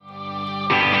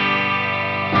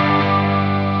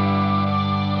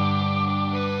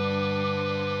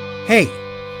Hey,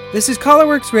 this is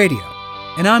Colorworks Radio,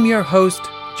 and I'm your host,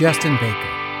 Justin Baker.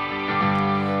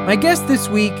 My guest this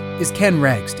week is Ken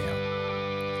Ragsdale.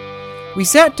 We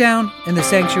sat down in the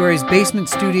Sanctuary's basement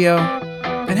studio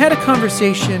and had a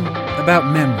conversation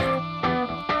about memory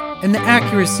and the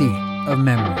accuracy of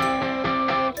memory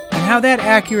and how that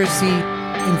accuracy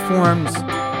informs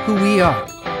who we are.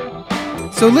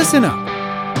 So listen up.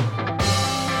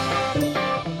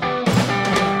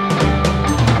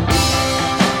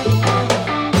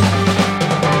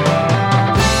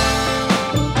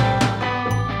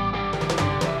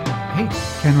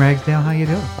 Ken Ragsdale, how you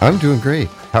doing? I'm doing great.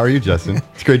 How are you, Justin?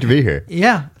 It's great to be here.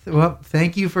 Yeah. Well,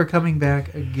 thank you for coming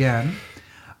back again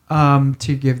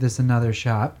to give this another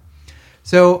shot.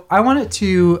 So I wanted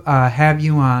to have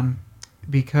you on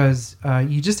because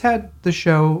you just had the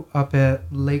show up at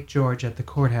Lake George at the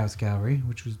Courthouse Gallery,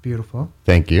 which was beautiful.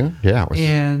 Thank you. Yeah.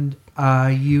 And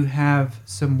you have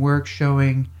some work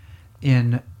showing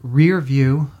in Rear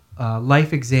View,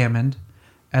 Life Examined,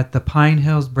 at the Pine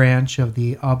Hills branch of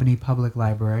the Albany Public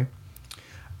Library,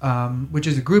 which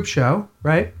is a group show,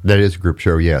 right? That is a group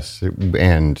show, yes.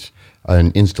 And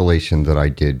an installation that I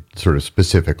did sort of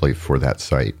specifically for that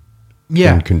site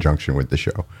in conjunction with the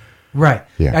show. Right.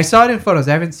 Yeah. I saw it in photos.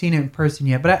 I haven't seen it in person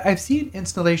yet, but I've seen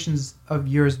installations of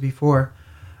yours before.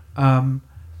 And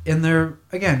they're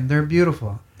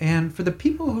beautiful. And for the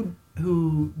people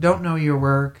who don't know your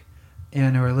work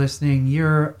and who are listening,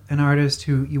 you're an artist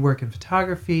who you work in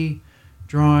photography,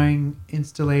 drawing,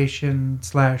 installation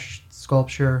 /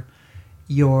 sculpture.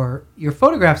 Your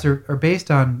photographs are based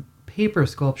on paper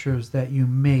sculptures that you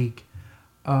make.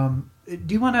 Do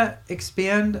you want to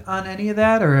expand on any of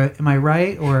that, or am I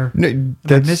right, or am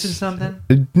I missing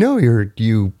something? No,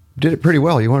 you did it pretty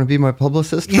well. You want to be my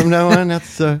publicist from now on?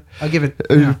 That's I'll give it.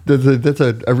 That's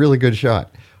a really good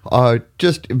shot.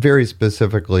 Just very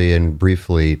specifically and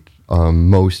briefly.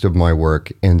 Most of my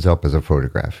work ends up as a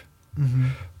photograph. Mm-hmm.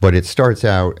 But it starts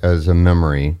out as a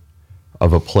memory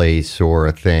of a place or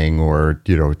a thing or,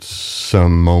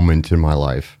 some moment in my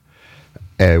life,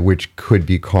 which could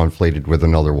be conflated with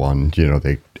another one,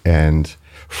 and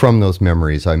from those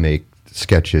memories I make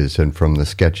sketches, and from the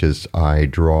sketches I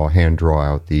hand draw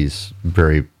out these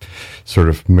very sort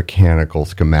of mechanical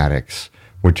schematics,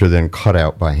 which are then cut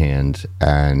out by hand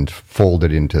and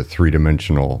folded into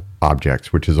three-dimensional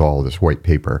objects, which is all this white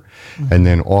paper. Mm-hmm. And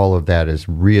then all of that is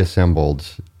reassembled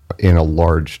in a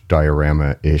large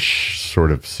diorama-ish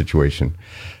sort of situation.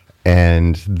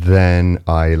 And then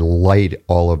I light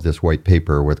all of this white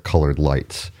paper with colored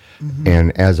lights. Mm-hmm.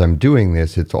 And as I'm doing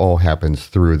this, it all happens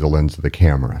through the lens of the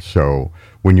camera. So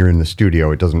when you're in the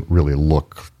studio, it doesn't really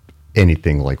look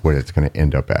anything like what it's going to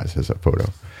end up as a photo.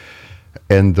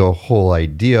 And the whole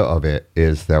idea of it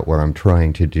is that what I'm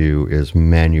trying to do is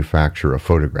manufacture a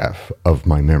photograph of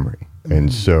my memory. Mm-hmm.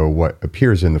 And so what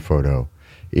appears in the photo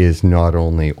is not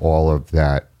only all of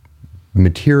that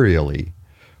materially,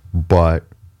 but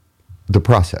the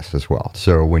process as well.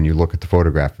 So when you look at the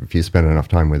photograph, if you spend enough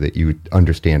time with it, you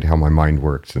understand how my mind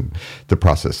works and the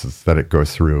processes that it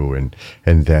goes through, and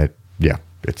that,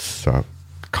 it's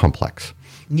complex.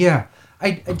 Yeah.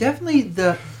 I definitely,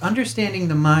 the understanding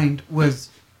the mind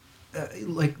was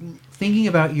like thinking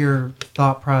about your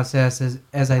thought process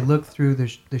as I looked through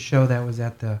the show that was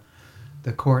at the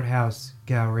Courthouse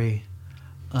Gallery.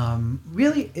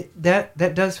 Really,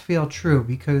 that does feel true,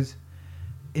 because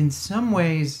in some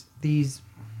ways these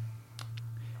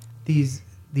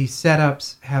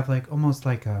setups have like almost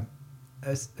like a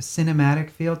cinematic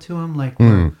feel to them. Like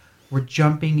we're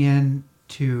jumping in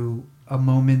to a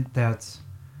moment that's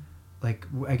like,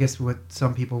 I guess what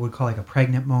some people would call like a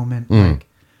pregnant moment. Like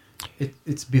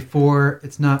it's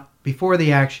not before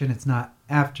the action. It's not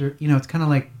after, it's kind of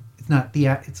like,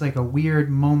 it's like a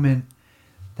weird moment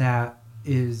that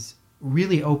is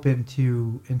really open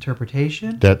to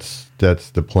interpretation. That's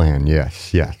the plan.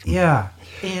 Yes. Yeah.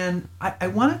 And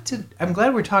I'm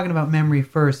glad we're talking about memory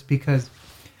first, because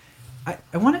I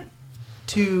wanted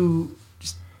to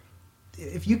just,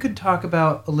 if you could talk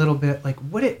about a little bit, like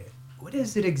what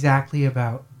is it exactly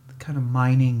about kind of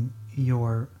mining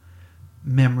your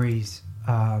memories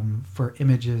for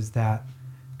images that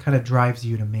kind of drives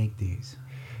you to make these?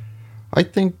 I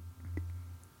think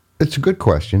it's a good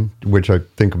question, which I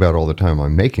think about all the time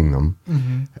I'm making them.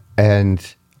 Mm-hmm.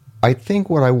 And I think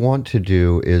what I want to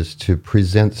do is to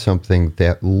present something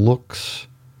that looks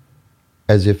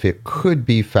as if it could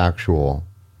be factual,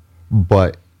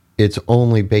 but its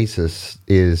only basis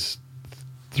is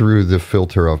through the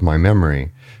filter of my memory,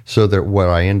 so that what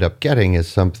I end up getting is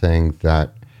something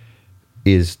that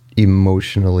is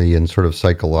emotionally and sort of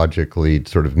psychologically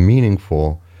sort of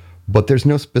meaningful, But there's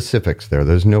no specifics there.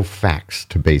 There's no facts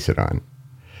to base it on.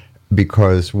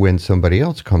 Because when somebody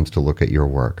else comes to look at your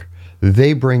work,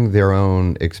 they bring their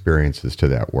own experiences to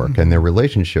that work and their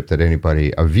relationship that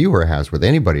a viewer has with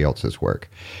anybody else's work.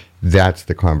 That's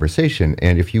the conversation.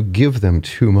 And if you give them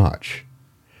too much,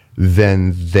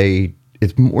 then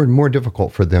it's more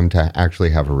difficult for them to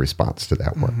actually have a response to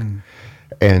that work.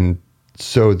 And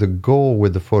so the goal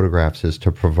with the photographs is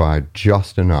to provide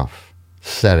just enough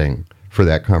setting for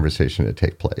that conversation to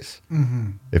take place,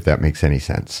 if that makes any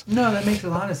sense. No, that makes a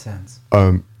lot of sense.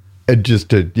 And just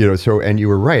to, and you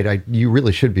were right. You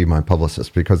really should be my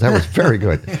publicist because that was very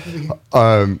good.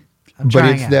 But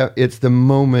it's the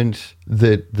moment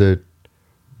that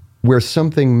where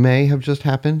something may have just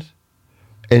happened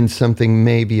and something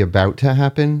may be about to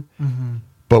happen,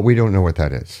 but we don't know what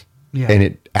that is. Yeah. And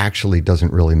it actually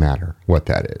doesn't really matter what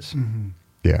that is.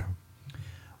 Yeah.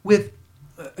 With,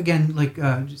 again,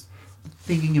 just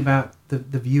thinking about the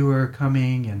viewer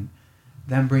coming and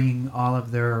them bringing all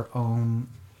of their own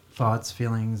thoughts,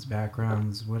 feelings,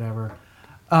 backgrounds, whatever,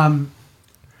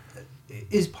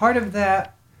 is part of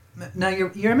that. Now,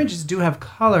 your images do have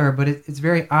color, but it's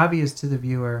very obvious to the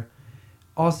viewer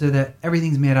also that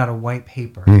everything's made out of white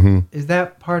paper. Is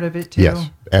that part of it too? Yes,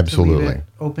 absolutely.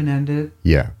 Open-ended?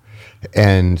 Yeah.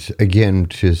 And again,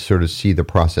 to sort of see the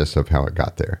process of how it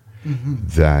got there.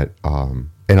 That,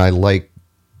 and I like,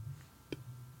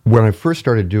 when I first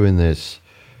started doing this,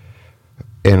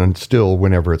 and still,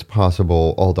 whenever it's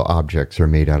possible, all the objects are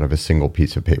made out of a single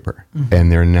piece of paper.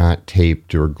 And they're not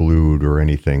taped or glued or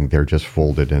anything. They're just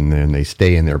folded, and then they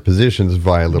stay in their positions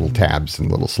via little tabs and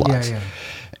little slots. Yeah.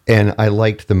 And I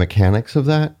liked the mechanics of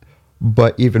that.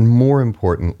 But even more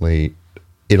importantly,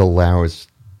 it allows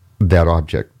that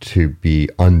object to be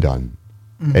undone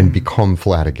and become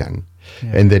flat again.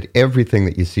 Yeah. And that everything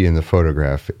that you see in the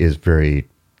photograph is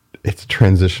it's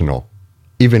transitional.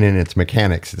 Even in its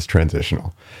mechanics, it's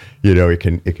transitional. It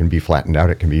can be flattened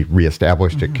out, it can be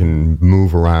reestablished, it can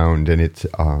move around, and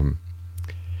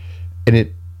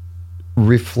it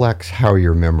reflects how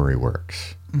your memory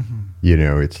works.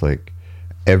 It's like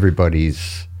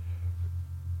everybody's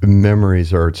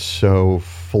memories are so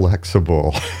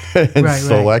flexible and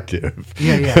selective.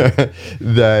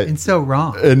 That and so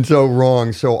wrong. And so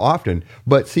wrong so often.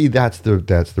 But see, that's the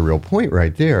real point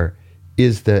right there,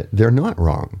 is that they're not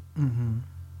wrong.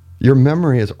 Your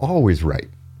memory is always right.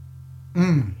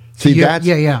 See,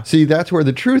 that's where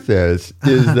the truth is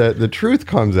that the truth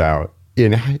comes out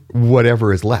in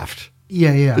whatever is left.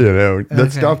 The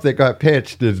stuff that got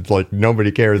pitched is like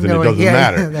nobody cares and it doesn't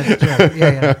matter. That's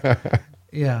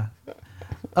true.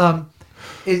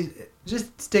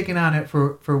 Just sticking on it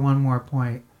for one more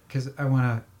point, because I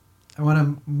want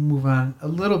to move on a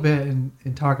little bit and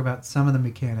talk about some of the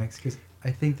mechanics, because I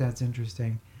think that's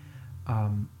interesting.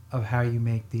 Of how you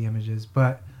make the images,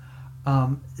 but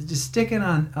just sticking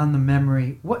on the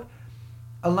memory. What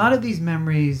a lot of these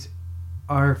memories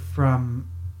are from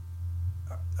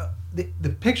the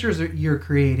pictures that you're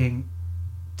creating.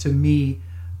 To me,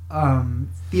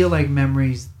 feel like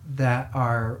memories that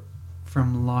are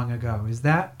from long ago. Is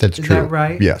that that's is true? That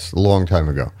right? Yes, a long time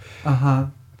ago.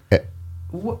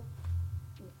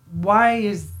 Why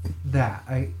is that?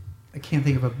 I can't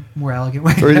think of a more elegant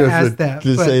way to ask that.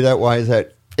 To say that, why is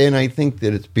that? And I think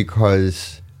that it's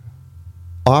because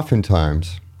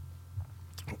oftentimes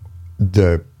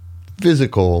the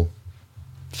physical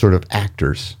sort of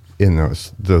actors in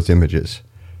those images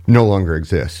no longer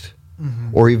exist.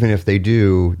 Or even if they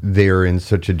do, they're in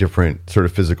such a different sort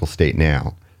of physical state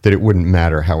now that it wouldn't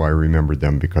matter how I remembered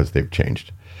them because they've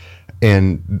changed.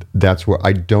 And that's where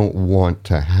I don't want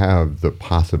to have the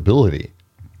possibility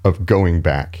of going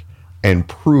back and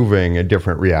proving a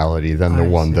different reality than the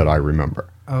one that I remember.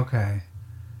 Okay.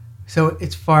 So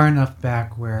it's far enough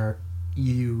back where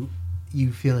you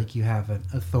feel like you have an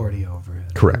authority over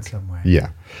it. Correct. In some way.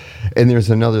 Yeah. And there's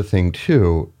another thing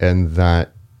too, and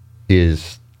that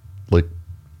is like,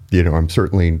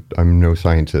 I'm no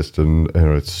scientist and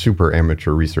a super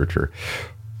amateur researcher.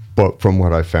 But from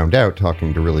what I found out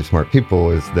talking to really smart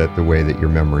people is that the way that your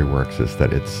memory works is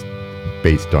that it's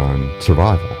based on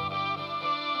survival.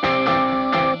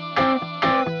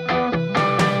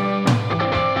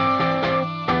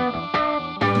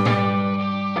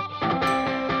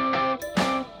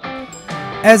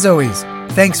 As always,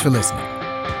 thanks for listening.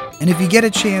 And if you get a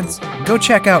chance, go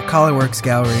check out ColorWorks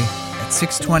Gallery at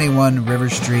 621 River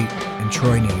Street in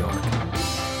Troy, New York.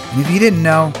 And if you didn't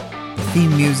know, the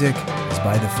theme music is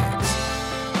by The Fix.